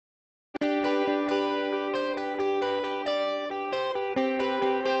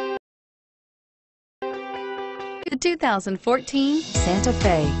The 2014 Santa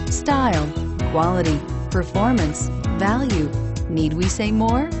Fe. Style, quality, performance, value. Need we say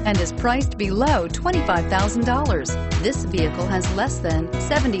more? And is priced below $25,000. This vehicle has less than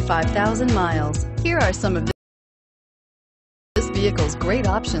 75,000 miles. Here are some of this vehicle's great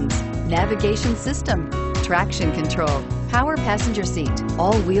options: navigation system, traction control, power passenger seat,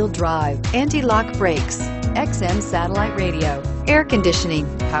 all-wheel drive, anti-lock brakes, XM satellite radio, air conditioning,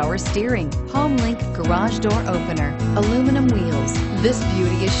 power steering, home link garage door opener, aluminum wheels. This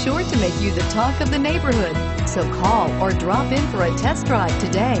beauty is sure to make you the talk of the neighborhood. So call or drop in for a test drive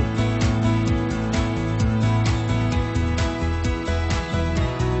today.